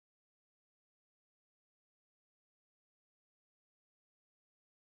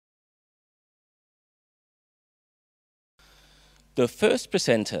The first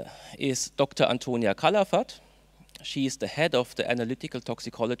presenter is Dr. Antonia Calafat. She is the head of the Analytical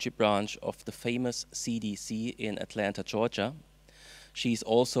Toxicology Branch of the famous CDC in Atlanta, Georgia. She is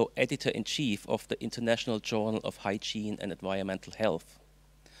also editor-in-chief of the International Journal of Hygiene and Environmental Health.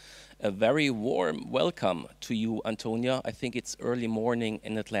 A very warm welcome to you, Antonia. I think it's early morning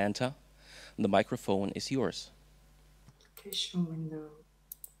in Atlanta. The microphone is yours. Application window.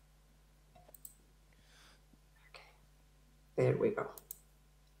 Okay, there we go.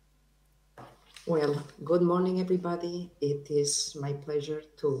 Well, good morning, everybody. It is my pleasure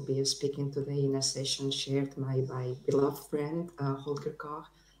to be speaking today in a session shared by my beloved friend, Holger Koch,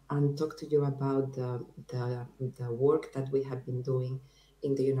 and talk to you about the work that we have been doing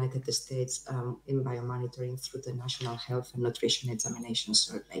in the United States in biomonitoring through the National Health and Nutrition Examination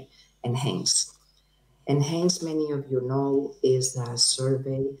Survey, NHANES. NHANES, many of you know, is a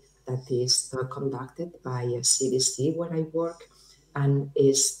survey that is conducted by a CDC where I work, and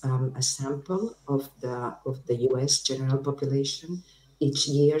is a sample of the US general population. Each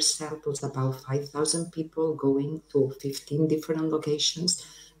year samples about 5,000 people going to 15 different locations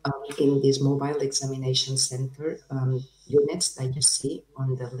in these mobile examination center units that you see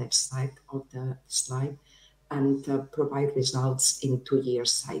on the left side of the slide, and provide results in 2-year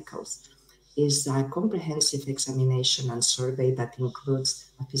cycles. Is a comprehensive examination and survey that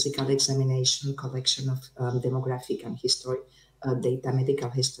includes a physical examination, collection of demographic and history data, medical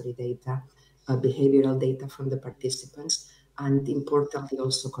history data, behavioral data from the participants, and importantly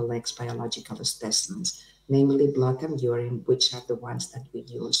also collects biological specimens, namely blood and urine, which are the ones that we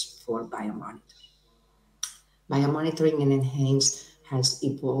use for biomonitoring. Biomonitoring and NHANES has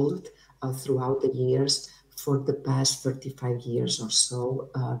evolved throughout the years. For the past 35 years or so,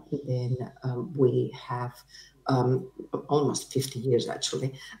 we have almost 50 years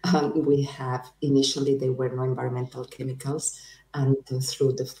actually. We have, initially there were no environmental chemicals, and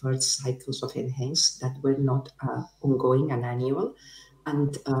through the first cycles of NHANES that were not ongoing and annual,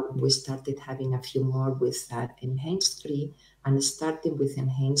 and we started having a few more with NHANES 3, and starting with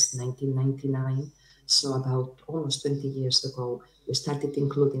NHANES 1999, so about almost 20 years ago, we started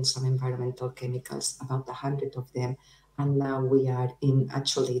including some environmental chemicals, about 100 of them. And now we are in,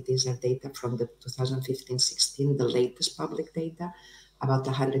 actually, these are data from the 2015-16, the latest public data, about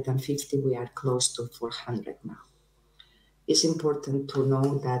 150, we are close to 400 now. It's important to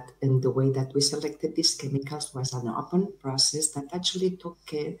know that in the way that we selected these chemicals was an open process that actually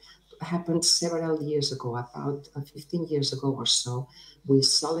happened several years ago, about 15 years ago or so. We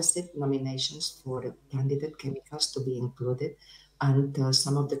solicited nominations for candidate chemicals to be included, and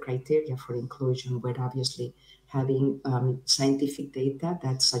some of the criteria for inclusion were obviously having scientific data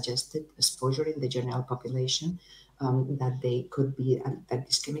that suggested exposure in the general population, that they could be, that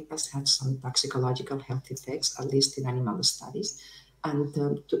these chemicals had some toxicological health effects, at least in animal studies, and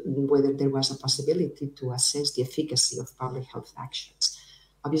whether there was a possibility to assess the efficacy of public health actions.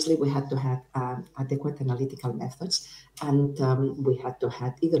 Obviously, we had to have adequate analytical methods, and we had to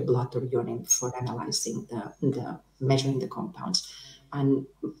have either blood or urine for analyzing measuring the compounds. And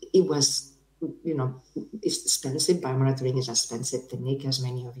it was, it's expensive. Biomonitoring is an expensive technique, as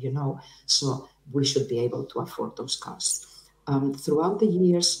many of you know, so we should be able to afford those costs. Throughout the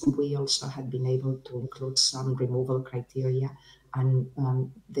years, we also had been able to include some removal criteria, and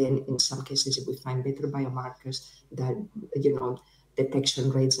then in some cases, if we find better biomarkers that, detection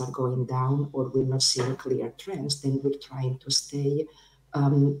rates are going down or we're not seeing clear trends, then we're trying to stay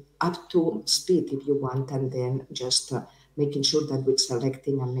up to speed, if you want, and then just making sure that we're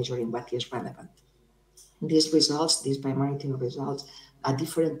selecting and measuring what is relevant. These results, these biomonitoring results, are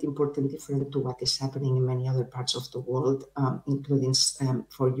different to what is happening in many other parts of the world, including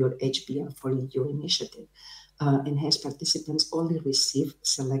for your HBM4EU initiative. Enhanced participants only receive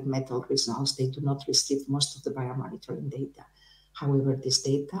select metal results. They do not receive most of the biomonitoring data. However, these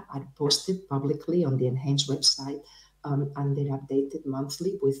data are posted publicly on the NHANES website, and they're updated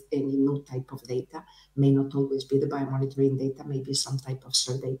monthly with any new type of data. May not always be the biomonitoring data, maybe some type of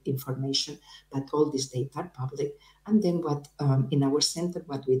survey information, but all this data are public. And then what in our center,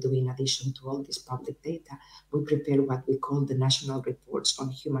 what we do in addition to all this public data, we prepare what we call the national reports on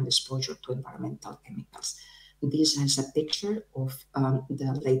human exposure to environmental chemicals. This is a picture of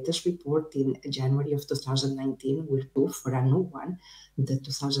the latest report in January of 2019. We're due for a new one. The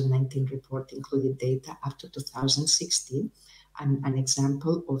 2019 report included data up to 2016. And an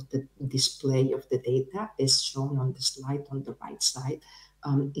example of the display of the data is shown on the slide on the right side.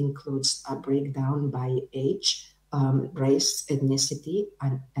 Includes a breakdown by age, race, ethnicity,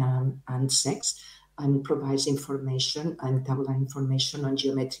 and sex, and provides information and tabular information on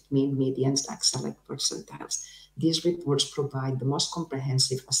geometric mean, medians, and select percentiles. these reports provide the most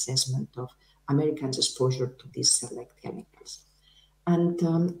comprehensive assessment of Americans' exposure to these select chemicals. And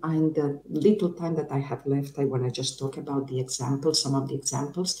the little time that I have left, I want to just talk about the examples, some of the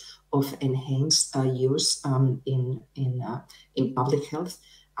examples of enhanced use in public health.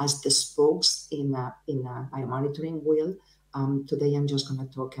 As the spokes in biomonitoring will, today I'm just going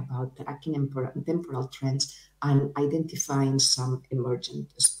to talk about tracking temporal trends and identifying some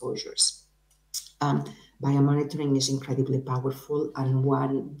emergent exposures. Biomonitoring is incredibly powerful, and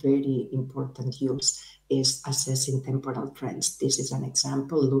one very important use is assessing temporal trends. This is an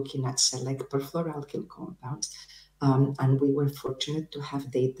example looking at select perfluoroalkyl compounds, and we were fortunate to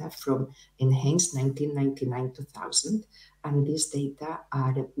have data from enhanced 1999-2000, and these data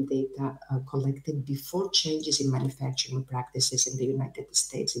are data collected before changes in manufacturing practices in the United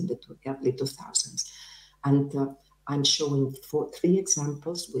States in the early 2000s. And I'm showing three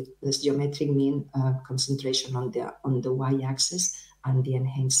examples with this geometric mean concentration on the y-axis and the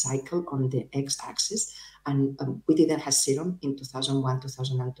enhanced cycle on the x-axis. And we didn't have serum in 2001,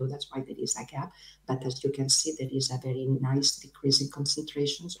 2002. That's why there is a gap. But as you can see, there is a very nice decrease in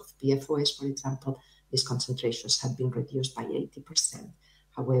concentrations of PFOS, for example. These concentrations have been reduced by 80%.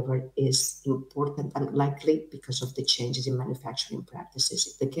 However, is important and likely because of the changes in manufacturing practices.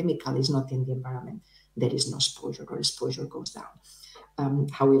 If the chemical is not in the environment, there is no exposure, or exposure goes down.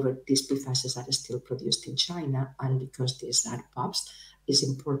 However, these PFASs are still produced in China, and because these are POPs, it's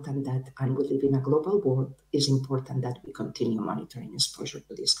important that, and we live in a global world, it's important that we continue monitoring exposure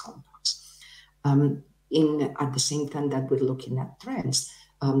to these compounds. At the same time that we're looking at trends,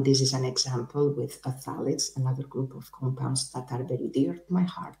 this is an example with phthalates, another group of compounds that are very dear to my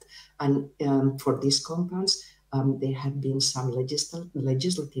heart. And for these compounds, there have been some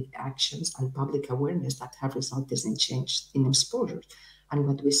legislative actions and public awareness that have resulted in change in exposure. And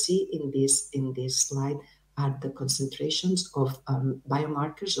what we see in this slide are the concentrations of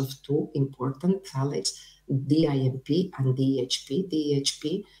biomarkers of two important phthalates, DIMP and DHP.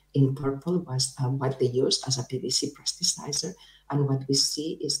 DHP in purple was what they used as a PVC plasticizer. And what we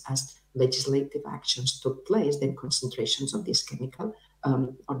see is as legislative actions took place, then concentrations of this chemical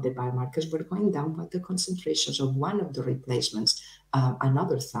or the biomarkers were going down, but the concentrations of one of the replacements,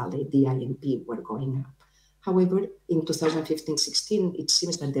 another phthalate, DIMP, were going up. However, in 2015-16, it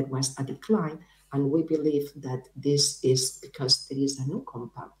seems that there was a decline, and we believe that this is because there is a new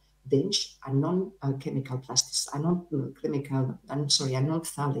compound, DINCH, a non-chemical a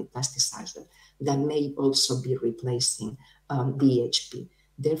non-phthalate plasticizer that may also be replacing DHP.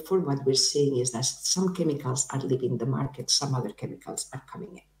 Therefore, what we're seeing is that some chemicals are leaving the market, some other chemicals are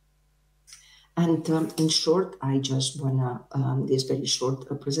coming in. And in short, I just want to, this very short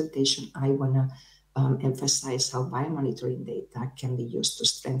presentation, I want to emphasize how biomonitoring data can be used to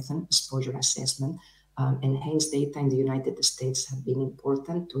strengthen exposure assessment. Enhanced data in the United States have been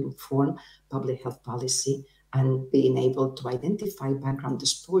important to inform public health policy and being able to identify background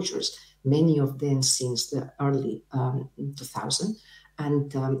exposures, many of them since the early 2000s,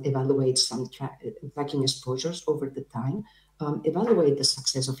 and evaluate some tracking exposures over the time, evaluate the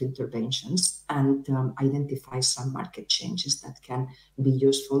success of interventions, and identify some market changes that can be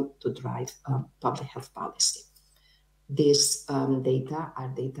useful to drive public health policy. These data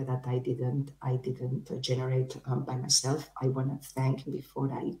are data that I didn't generate by myself. I want to thank,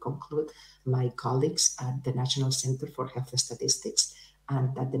 before I conclude, my colleagues at the National Center for Health Statistics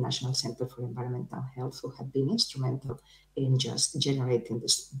and at the National Center for Environmental Health, who have been instrumental in just generating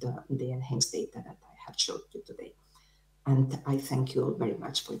the enhanced data that I have showed you today. And I thank you all very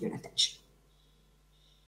much for your attention.